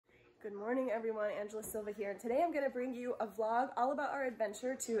Good morning everyone, Angela Silva here, and today I'm going to bring you a vlog all about our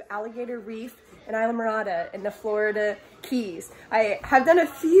adventure to Alligator Reef in Islamorada in the Florida Keys. I have done a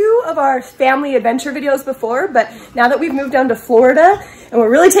few of our family adventure videos before, but now that we've moved down to Florida and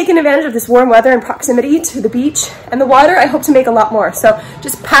we're really taking advantage of this warm weather and proximity to the beach and the water, I hope to make a lot more. So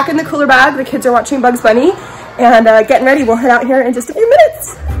just pack in the cooler bag, the kids are watching Bugs Bunny, and getting ready. We'll head out here in just a few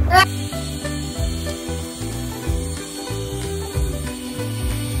minutes.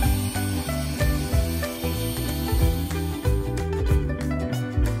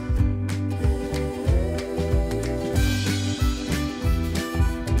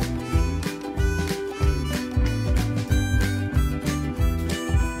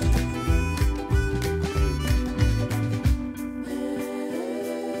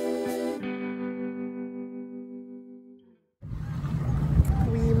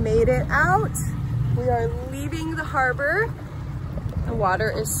 Made it out. We are leaving the harbor. The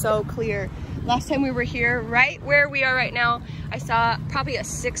water is so clear. Last time we were here, right where we are right now, I saw probably a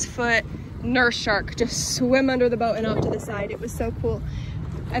 6-foot nurse shark just swim under the boat and off to the side. It was so cool.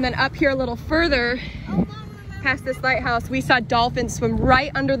 And then up here a little further, past this lighthouse, we saw dolphins swim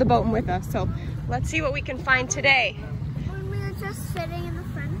right under the boat and with us. So let's see what we can find today. When we were just sitting in the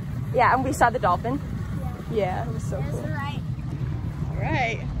front. Yeah, and we saw the dolphin. Yeah, it was so cool. Right. All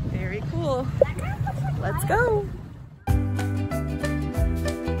right, very cool. Let's go.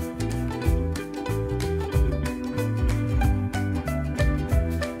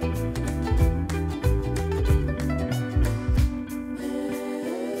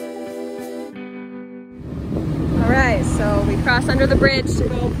 All right, so we cross under the bridge to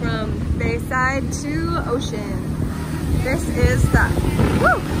go from Bayside to Ocean. This is the,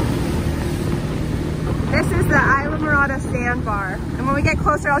 This is the Islamorada Sandbar. And when we get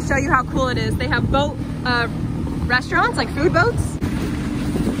closer, I'll show you how cool it is. They have boat restaurants, like food boats.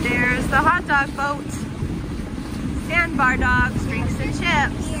 There's the hot dog boat. Sandbar dogs, drinks and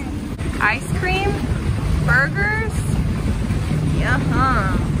chips. Ice cream, burgers. Yeah.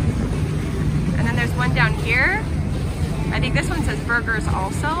 And then there's one down here. I think this one says burgers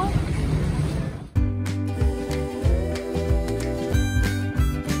also.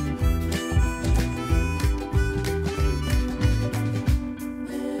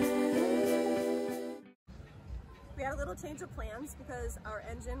 We had a little change of plans because our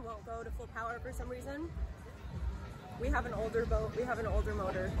engine won't go to full power for some reason. We have an older boat, we have an older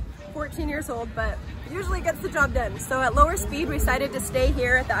motor, 14 years old, but usually gets the job done. So at lower speed, we decided to stay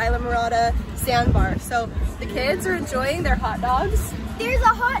here at the Islamorada Sandbar. So the kids are enjoying their hot dogs. There's a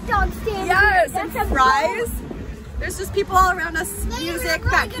hot dog stand. Yes, and fries. There's just people all around us, music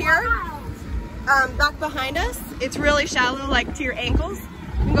back here. Back behind us, it's really shallow, like to your ankles.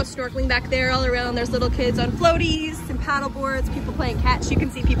 You can go snorkeling back there all around. There's little kids on floaties and paddle boards, people playing catch. You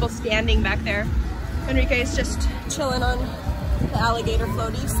can see people standing back there. Enrique is just chilling on the alligator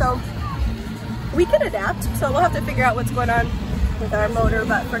floaty. So we can adapt. So we'll have to figure out what's going on with our motor.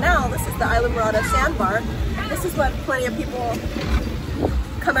 But for now, this is the Islamorada Sandbar. This is what plenty of people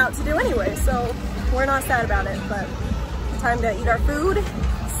come out to do anyway. So we're not sad about it, but time to eat our food,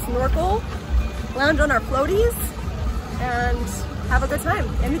 snorkel, lounge on our floaties, and have a good time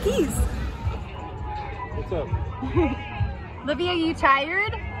in the Keys. What's up? Livia, you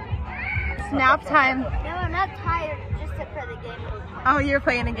tired? It's nap time. No, I'm not tired. Just to play the game. Oh, you're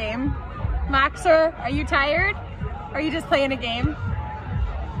playing a game. Maxer, are you tired? Or are you just playing a game?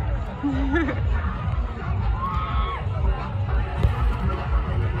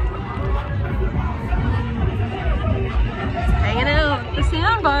 Hanging out at the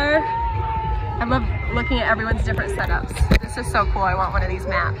sandbar. I love looking at everyone's different setups. This is so cool. I want one of these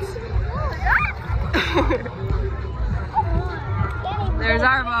maps. There's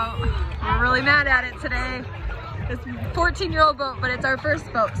our boat. We're really mad at it today. It's a 14-year-old boat, but it's our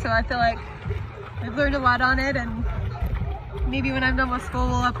first boat, so I feel like I've learned a lot on it, and maybe when I'm done with school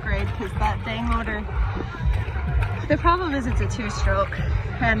we'll upgrade, because that dang motor. The problem is it's a 2-stroke,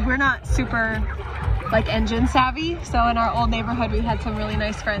 and we're not super like engine savvy, so in our old neighborhood we had some really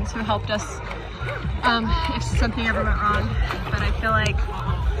nice friends who helped us if something ever went wrong, but I feel like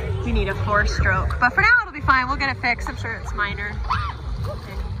we need a 4-stroke. But for now it'll be fine, we'll get it fixed. I'm sure it's minor,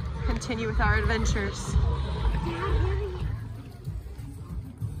 and continue with our adventures.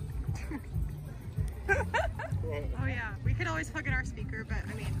 Oh yeah, we could always plug in our speaker, but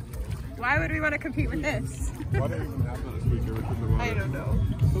I mean, why would we want to compete with this? Why do you even have that speaker within the water? I don't know.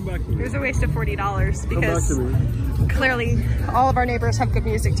 Come back to me. It was a waste of $40 because Come back to me. clearly all of our neighbors have good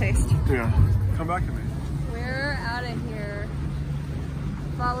music taste. Yeah, come back to me. We're out of here,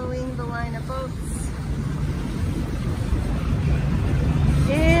 following the line of boats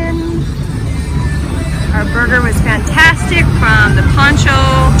in burger was fantastic from the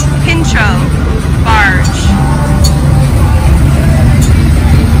Pincho barge.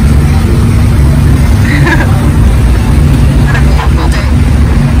 What a beautiful day.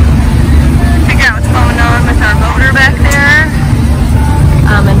 Check out what's going on with our motor back there.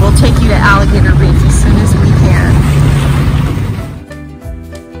 And we'll take you to Alligator Reef as soon as we can.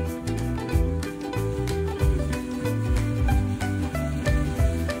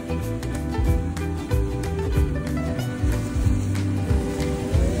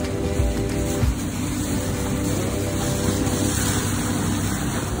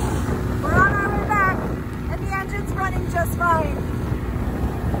 We're on our way back, and the engine's running just fine.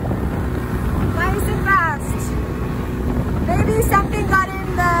 Nice and fast. Maybe something got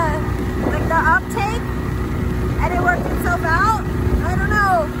in the uptake and it worked itself out. I don't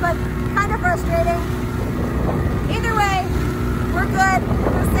know, but kind of frustrating. Either way, we're good.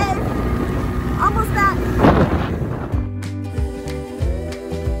 We're safe. Almost back.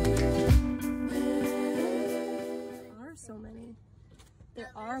 There are so many.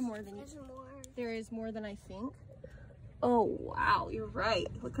 There are more than there is more than I think. Oh wow, you're right.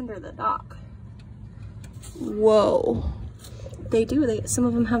 Look under the dock. Whoa. They do. Some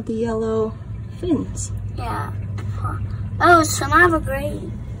of them have the yellow fins. Yeah. Oh, some have a gray.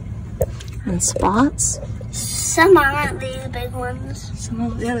 And spots. Some aren't these big ones. Some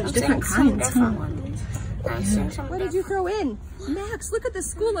of there's different kinds. Different ones. Yeah. What did you throw in? Max, look at the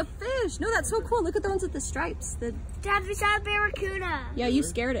school of fish. No, that's so cool. Look at the ones with the stripes. Dad, we saw a barracuda. Yeah, you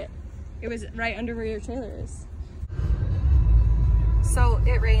scared it. It was right under where your trailer is. So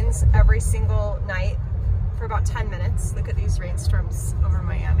it rains every single night for about 10 minutes. Look at these rainstorms over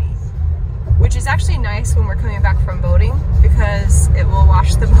Miami, which is actually nice when we're coming back from boating because it will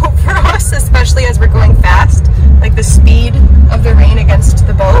wash the boat for us, especially as we're going fast. Like the speed of the rain against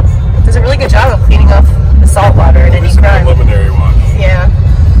the boat does a really good job of cleaning off the salt water and any grime. Yeah,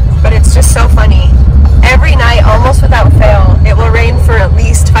 but it's just so funny. Every night, almost without fail, it will rain for at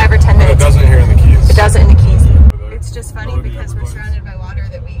least 5 or 10 minutes. It doesn't here in the Keys. It doesn't in the Keys. It's just funny because we're surrounded by water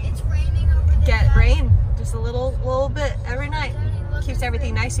that we get rain. Just a little bit every night. Keeps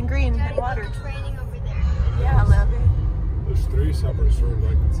everything nice and green and watered. It's raining over there. Yeah, Levy. There's 3 separate storms I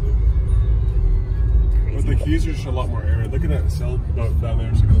can see. But the Keys are just a lot more arid. Look at that sail boat down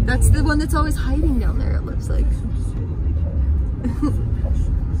there. That's the one that's always hiding down there, it looks like.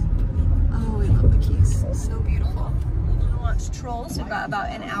 Oh, we love the Keys. So beautiful. We watched Trolls. We've got about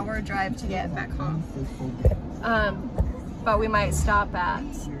an hour drive to get back home. But we might stop at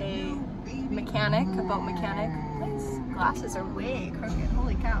a mechanic, a boat mechanic. These glasses are way crooked,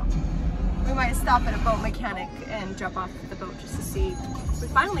 holy cow. We might stop at a boat mechanic and jump off the boat just to see. We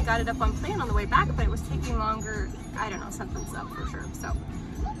finally got it up on plan on the way back, but it was taking longer. I don't know, something's up for sure. So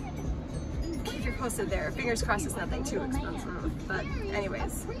keep you posted there. Fingers crossed it's nothing too expensive. But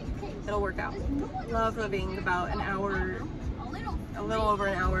anyways, it'll work out. Love living about an hour, a little over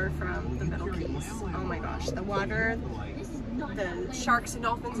an hour from the Middle Keys. Oh my gosh, the water, the sharks and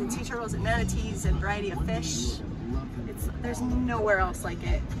dolphins and sea turtles and manatees and variety of fish. There's nowhere else like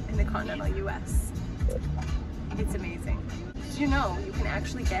it in the continental US. It's amazing. Did you know you can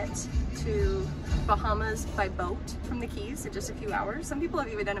actually get to Bahamas by boat from the Keys in just a few hours? Some people have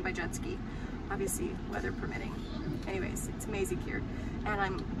even done it by jet ski, obviously weather permitting. Anyways, it's amazing here and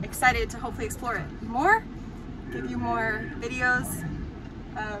I'm excited to hopefully explore it more, give you more videos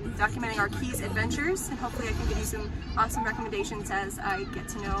documenting our Keys adventures, and hopefully I can give you some awesome recommendations as I get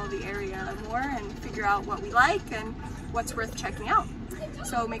to know the area more and figure out what we like and what's worth checking out.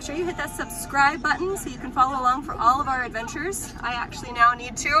 So make sure you hit that subscribe button so you can follow along for all of our adventures. I actually now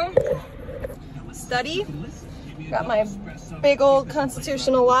need to study. Got my big old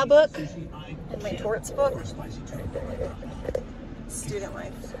constitutional law book and my torts book. Student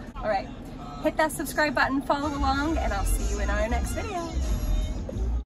life. All right, hit that subscribe button, follow along, and I'll see you in our next video.